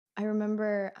I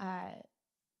remember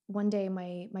one day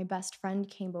my best friend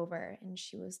came over and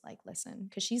she was like, listen,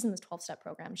 because she's in this 12-step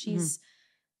program. She's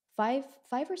 5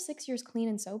 or 6 years clean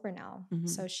and sober now.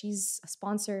 So she's a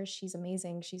sponsor. She's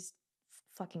amazing. She's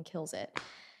fucking kills it.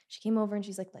 She came over and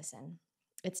she's like, listen,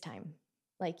 it's time.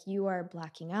 Like, you are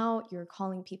blacking out. You're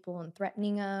calling people and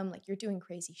threatening them. Like, you're doing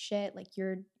crazy shit. Like,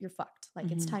 you're fucked.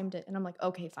 Like, it's time to, and I'm like,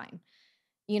 okay, fine.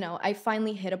 You know, I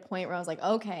finally hit a point where I was like,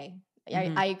 okay,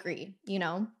 I agree, you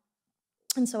know?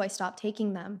 And so I stopped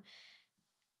taking them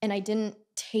and I didn't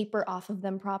taper off of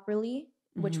them properly,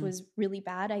 which was really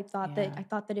bad. I thought that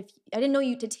if I didn't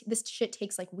know this shit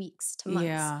takes like weeks to months.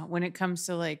 Yeah, when it comes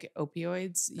to like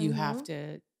opioids, you have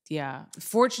to. Yeah,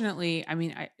 fortunately, I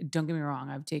mean, don't get me wrong.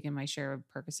 I've taken my share of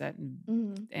Percocet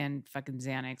and fucking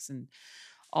Xanax and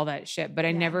all that shit, but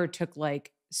I never took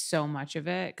like so much of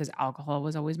it because alcohol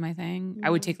was always my thing. I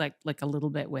would take like a little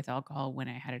bit with alcohol when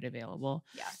I had it available.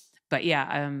 Yeah. But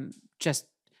yeah, just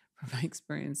from my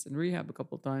experience in rehab a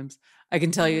couple of times, I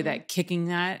can tell you that kicking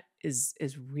that is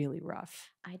really rough.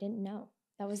 I didn't know.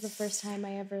 That was the first time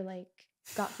I ever like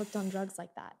got hooked on drugs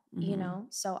like that, you know?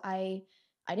 So I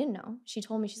didn't know. She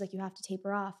told me, she's like, you have to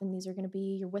taper off and these are going to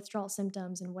be your withdrawal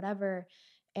symptoms and whatever.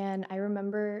 And I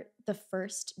remember the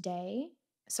first day.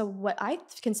 So what I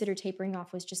considered tapering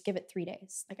off was just give it 3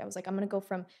 days. Like, I was like, I'm going to go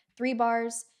from 3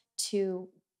 bars to,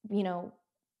 you know,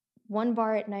 1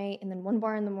 bar at night and then 1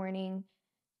 bar in the morning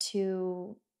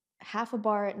to half a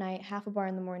bar at night, half a bar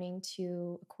in the morning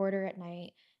to a quarter at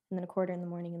night and then a quarter in the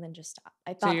morning and then just stop.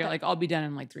 I thought so you're like, I'll be done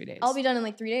in like 3 days. I'll be done in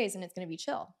like 3 days and it's going to be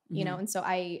chill, you know? And so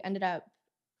I ended up,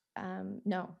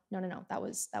 no. That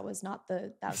was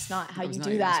not how you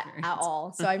do that at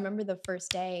all. So I remember the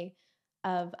first day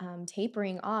of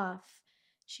tapering off,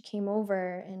 she came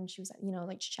over and she was, you know,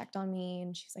 like, she checked on me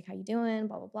and she was like, how you doing?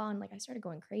 Blah, blah, blah. And like, I started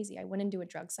going crazy. I went into a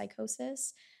drug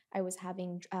psychosis. I was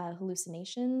having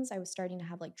hallucinations. I was starting to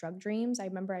have like drug dreams. I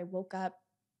remember I woke up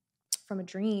from a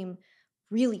dream,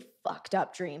 really fucked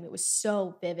up dream. It was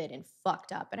so vivid and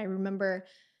fucked up. And I remember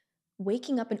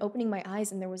waking up and opening my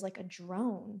eyes and there was like a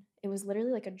drone. It was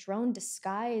literally like a drone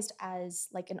disguised as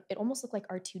like it almost looked like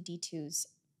R2D2's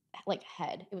like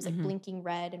head. It was like blinking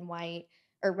red and white,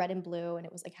 or red and blue, and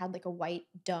it was like had like a white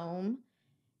dome.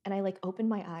 And I like opened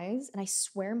my eyes and I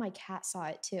swear my cat saw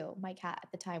it too. My cat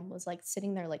at the time was like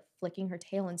sitting there like flicking her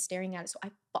tail and staring at it. So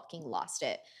I fucking lost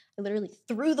it. I literally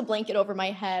threw the blanket over my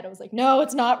head. I was like, no,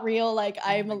 it's not real. Like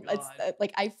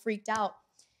like I freaked out.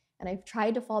 And I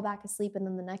tried to fall back asleep. And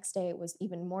then the next day it was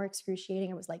even more excruciating.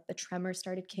 It was like the tremor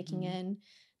started kicking in,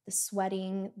 the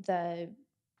sweating, the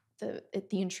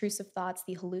intrusive thoughts,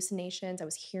 the hallucinations. I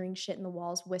was hearing shit in the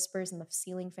walls, whispers in the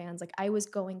ceiling fans. Like, I was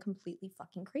going completely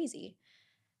fucking crazy.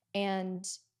 And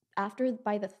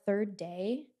by the third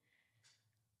day,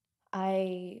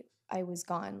 I was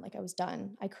gone. Like, I was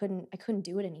done. I couldn't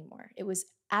do it anymore. It was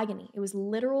agony. It was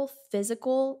literal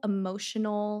physical,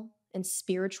 emotional, and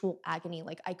spiritual agony.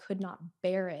 Like, I could not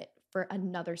bear it for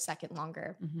another second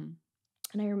longer.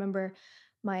 And I remember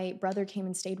my brother came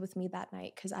and stayed with me that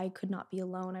night because I could not be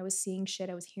alone. I was seeing shit.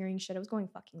 I was hearing shit. I was going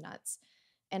fucking nuts.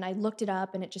 And I looked it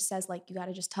up and it just says, like, you got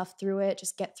to just tough through it.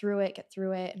 Just get through it.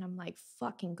 And I'm like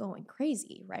fucking going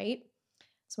crazy, right?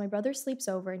 So my brother sleeps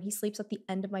over and he sleeps at the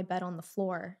end of my bed on the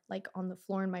floor, like on the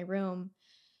floor in my room.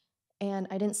 And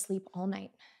I didn't sleep all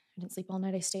night.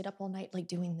 I stayed up all night, like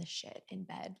doing this shit in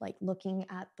bed, like looking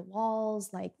at the walls,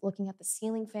 like looking at the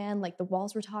ceiling fan, like the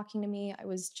walls were talking to me. I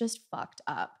was just fucked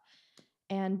up.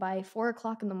 And by 4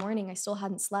 o'clock in the morning, I still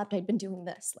hadn't slept. I'd been doing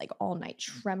this like all night,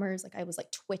 tremors. Like, I was like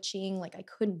twitching, like I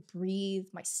couldn't breathe.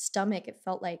 My stomach, it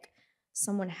felt like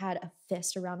someone had a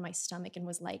fist around my stomach and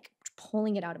was like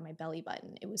pulling it out of my belly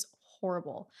button. It was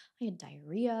horrible. I had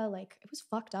diarrhea. Like, it was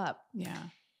fucked up. Yeah.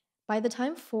 By the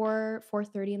time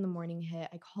 4:30 in the morning hit,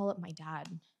 I call up my dad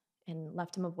and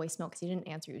left him a voicemail because he didn't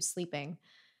answer. He was sleeping.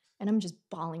 And I'm just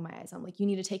bawling my eyes. I'm like, you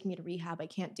need to take me to rehab. I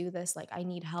can't do this. Like, I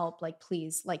need help. Like,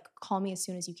 please, like, call me as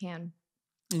soon as you can.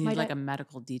 You need like a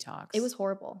medical detox. It was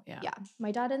horrible. Yeah.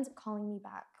 My dad ends up calling me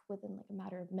back within like a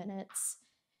matter of minutes.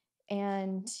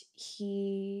 And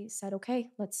he said,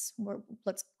 okay, let's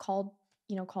call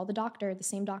the doctor, the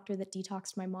same doctor that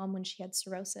detoxed my mom when she had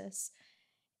cirrhosis.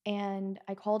 And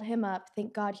I called him up.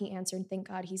 Thank God he answered. Thank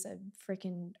God he's a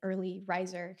freaking early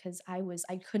riser, because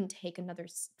I couldn't take another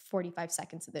 45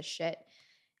 seconds of this shit.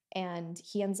 And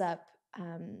he ends up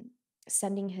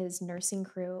sending his nursing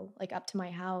crew like up to my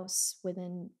house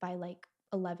by like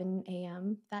 11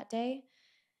 a.m. that day.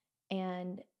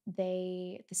 And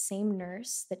the same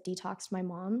nurse that detoxed my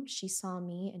mom, she saw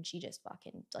me and she just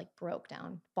fucking like broke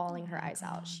down, bawling her eyes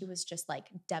out. She was just like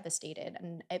devastated.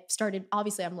 And it started,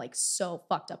 obviously I'm like so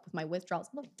fucked up with my withdrawals.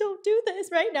 I'm like, don't do this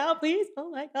right now, please. Oh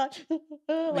my God.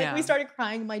 Like we started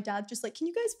crying. My dad's just like, can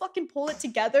you guys fucking pull it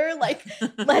together? Like,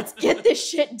 let's get this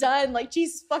shit done. Like,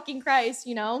 Jesus fucking Christ,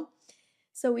 you know?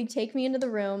 So we take me into the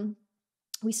room.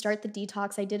 We start the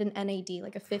detox. I did an NAD,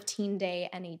 like a 15-day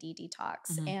NAD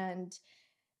detox. And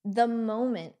the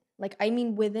moment, like, I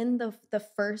mean, within the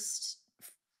first,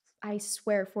 I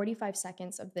swear, 45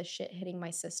 seconds of this shit hitting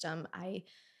my system, I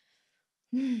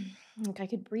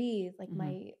could breathe. Like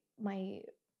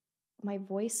my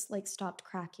voice like stopped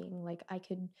cracking. Like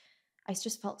I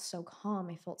just felt so calm.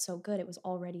 I felt so good. It was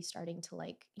already starting to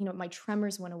like, you know, my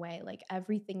tremors went away. Like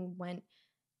everything went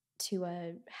to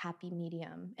a happy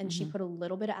medium. And she put a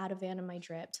little bit of Ativan in my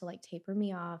drip to like taper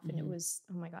me off. And it was,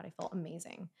 oh my God, I felt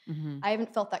amazing. I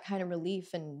haven't felt that kind of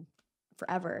relief in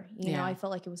forever. You know, I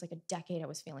felt like it was like a decade I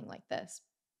was feeling like this.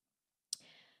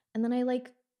 And then I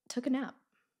like took a nap.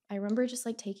 I remember just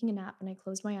like taking a nap and I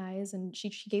closed my eyes and she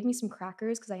gave me some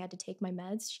crackers because I had to take my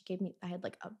meds. I had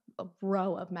like a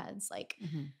row of meds, like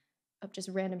of just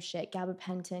random shit,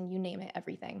 gabapentin, you name it,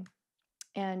 everything.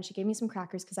 And she gave me some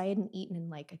crackers because I hadn't eaten in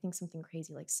like, I think something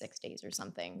crazy, like 6 days or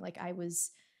something. Like I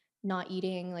was not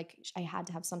eating, like I had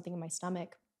to have something in my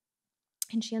stomach.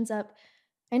 And I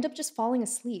end up just falling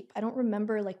asleep. I don't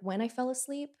remember like when I fell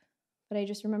asleep, but I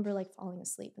just remember like falling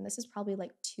asleep. And this is probably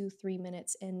like 2-3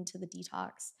 minutes into the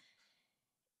detox.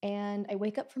 And I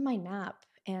wake up from my nap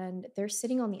and they're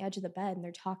sitting on the edge of the bed and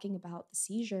they're talking about the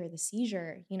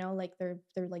seizure, you know, like they're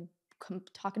like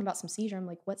talking about some seizure. I'm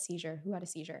like, what seizure? Who had a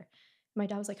seizure? My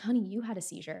dad was like, honey, you had a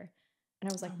seizure. And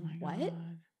I was like, what? God.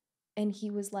 And he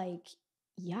was like,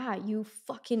 yeah, we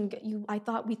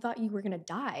thought you were going to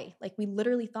die. Like we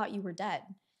literally thought you were dead.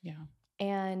 Yeah.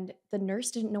 And the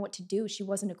nurse didn't know what to do. She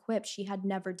wasn't equipped. She had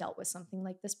never dealt with something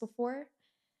like this before.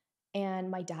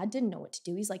 And my dad didn't know what to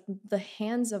do. He's like, the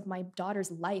hands of my daughter's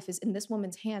life is in this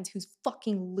woman's hands who's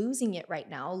fucking losing it right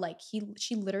now. Like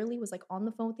she literally was like on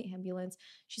the phone with the ambulance.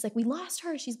 She's like, we lost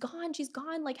her. She's gone. She's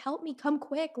gone. Like, help me, come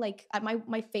quick. Like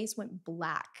my face went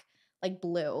black, like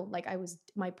blue. Like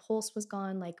my pulse was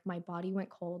gone. Like my body went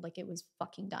cold. Like it was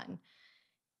fucking done.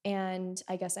 And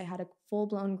I guess I had a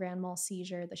full-blown grand mal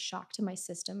seizure, the shock to my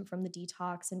system from the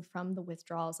detox and from the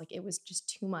withdrawals. Like it was just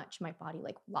too much. My body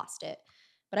like lost it.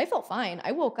 But I felt fine.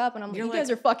 I woke up and I'm like, you guys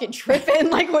are fucking tripping.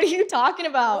 Like, what are you talking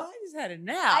about? Well, I just had a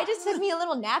nap. I just took me a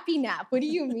little nappy nap. What do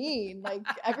you mean? Like,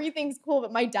 everything's cool.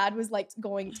 But my dad was like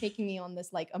taking me on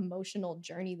this like emotional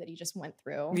journey that he just went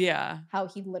through. Yeah. How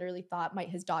he literally thought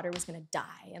his daughter was going to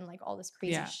die and like all this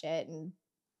crazy shit. And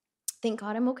thank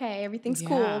God I'm okay. Everything's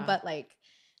cool. But like,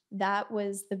 that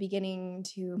was the beginning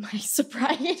to my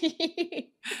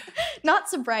sobriety. Not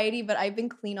sobriety, but I've been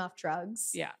clean off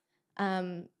drugs. Yeah.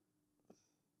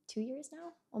 2 years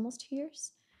now, almost 2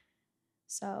 years.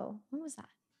 So when was that?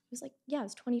 It was like, it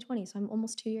was 2020. So I'm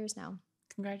almost 2 years now.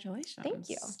 Congratulations. Thank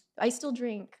you. I still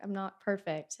drink. I'm not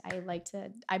perfect.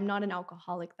 I'm not an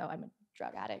alcoholic though. I'm a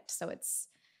drug addict. So it's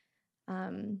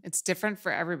different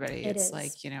for everybody. It's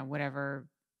like, you know, whatever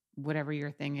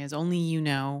your thing is, only you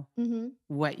know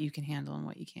what you can handle and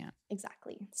what you can't.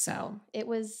 Exactly. So it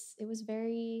was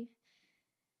very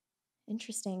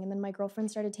interesting. And then my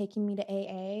girlfriend started taking me to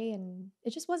AA and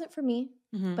it just wasn't for me,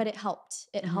 but it helped.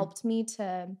 It helped me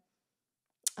to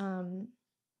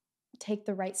take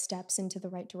the right steps into the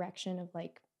right direction of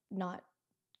like not,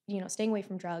 you know, staying away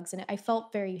from drugs. And I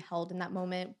felt very held in that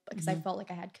moment because I felt like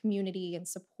I had community and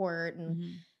support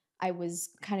and I was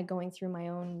kind of going through my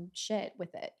own shit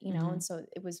with it, you know? And so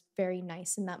it was very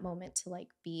nice in that moment to like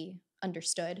be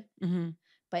understood,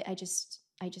 but I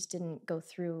just didn't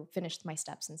finish my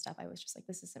steps and stuff. I was just like,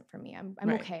 this isn't for me. I'm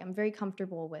okay. I'm very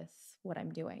comfortable with what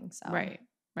I'm doing. So Right.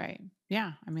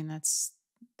 Yeah. I mean, that's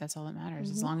all that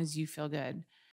matters. As long as you feel good.